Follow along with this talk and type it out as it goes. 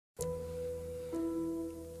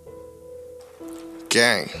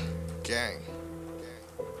Gang.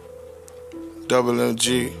 Double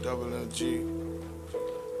MG.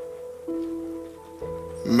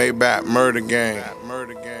 Maybach murder gang.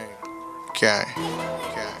 Gang.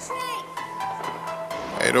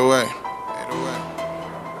 808.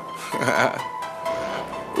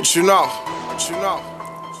 What you know?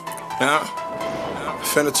 Huh?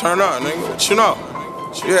 Finna turn up, nigga. What you know?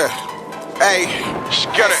 Yeah. Hey,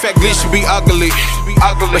 fat glitch should be ugly.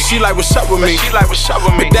 But she like, what's up with me? But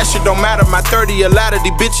that shit don't matter. My 30 a lot of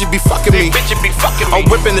these bitches be fucking me. I'm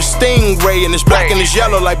whipping the Stingray and it's black and it's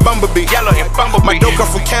yellow like Bumblebee. My dope come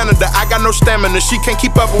from Canada. I got no stamina. She can't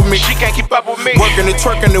keep up with me. Working it,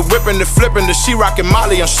 twerking it, whipping it, flipping it. She rocking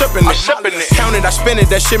Molly, I'm sipping it. Count it, I spin it.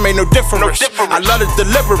 That shit made no difference. I love the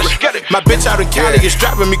delivery. My bitch out in Cali is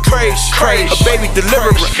driving me crazy. A baby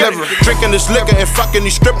delivery. Drinking this liquor and fucking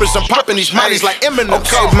these strippers. I'm popping these mollies like Eminem.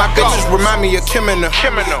 Okay, my bitches remind me of Kimina.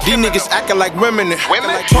 These niggas acting like women.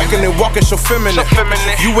 Talking and walking so feminine.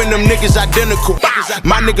 You and them niggas identical.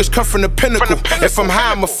 My niggas come from the pinnacle. If I'm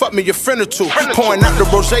high, I'ma fuck me a friend or two. Pouring out the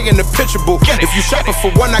rosé in the pitcher boo. If you shopping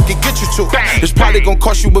for one, I can get you two. It's probably gonna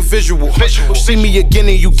cost you a visual. See me again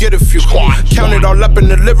and you get a few. Count it all up in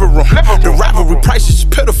the living room. The rivalry price is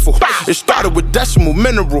pitiful. It started with decimal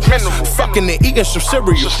mineral. Fucking and eating some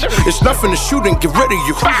cereal. It's nothing to shoot and get rid of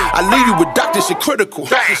you. I leave you with doctors and critical.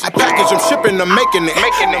 I package them, shipping, I'm making it.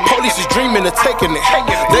 Police is dreaming of taking it.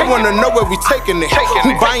 They wanna know where we taking it.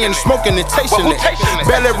 Who buying, smoking, and tasting it.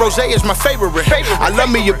 Bel Air Rosé is my favorite. I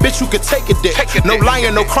love me a bitch who could take a dick. No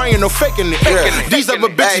lying, no crying, no faking it. These other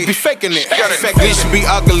bitches be faking it. Fat glitch should be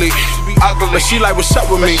ugly. But she like, what's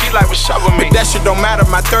up with me? But that shit don't matter.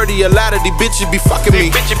 My 30 a lot of these bitches be fucking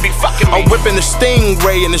me. I'm whipping the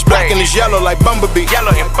Stingray and it's black and it's yellow like Bumblebee.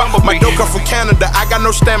 My dope come from Canada. I got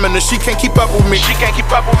no stamina. She can't keep up with me.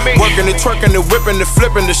 Working it, twerking it, whipping it,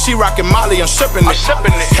 flipping it. She rocking Molly, I'm sipping it.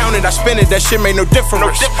 Count it, I spin it. That shit made no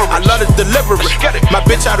difference. I love the delivery. My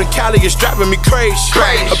bitch out in Cali is driving me crazy.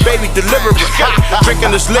 A baby delivery.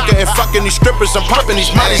 Drinking this liquor and fucking these strippers. I'm popping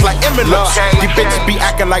these mollies like Eminem. These bitches be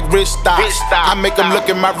acting like wrist stocks. I make them look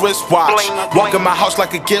at my wristwatch. Walk in my house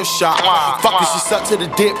like a gift shop. Fucking she suck to the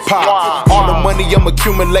dip pop. All the money I'm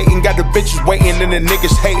accumulating. Got the bitches waiting and the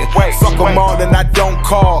niggas hating. Fuck them all and I don't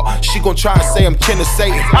call. She gon' try and say I'm kin of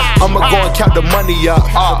Satan. I'ma go and count the money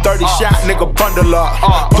up. 30 shot, nigga, bundle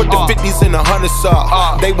up. Put the 50s in the hundreds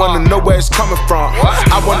up. They wanna know where it's coming from.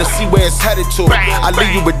 I wanna see where it's headed to. I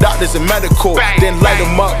leave you with doctors and medical. Then light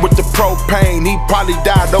him up with the propane. He probably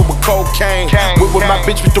died over cocaine. With my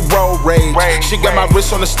bitch with the road rage. She got my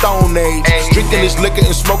wrist on the Stone Age. Drinking this liquor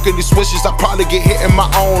and smoking these swishes. I probably get hit in my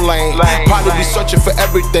own lane. Probably be searching for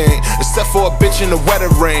everything except for a bitch in the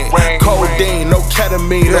wedding ring. Codeine, no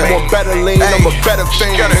ketamine, no more better lean. I'm a better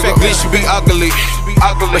fiend. Fat glitch should be ugly.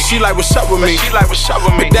 But she like, what's up with me?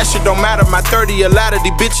 But that shit don't matter. My 30 a lot of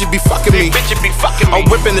these bitches be fucking me. I'm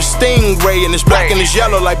whipping the Stingray and it's black and it's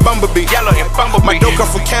yellow like Bumblebee. My dope come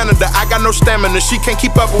from Canada. I got no stamina. She can't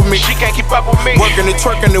keep up with me. Working it,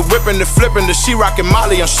 twerking it, whipping it, flipping it. She rocking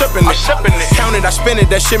Molly, I'm sipping it. Count it, I spin it.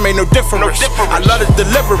 That shit made no difference. I love the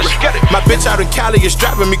delivery. My bitch out in Cali is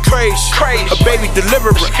driving me crazy. A baby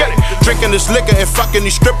delivery. Drinking this liquor and fucking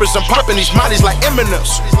these strippers. I'm popping these mollies like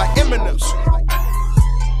Eminem's.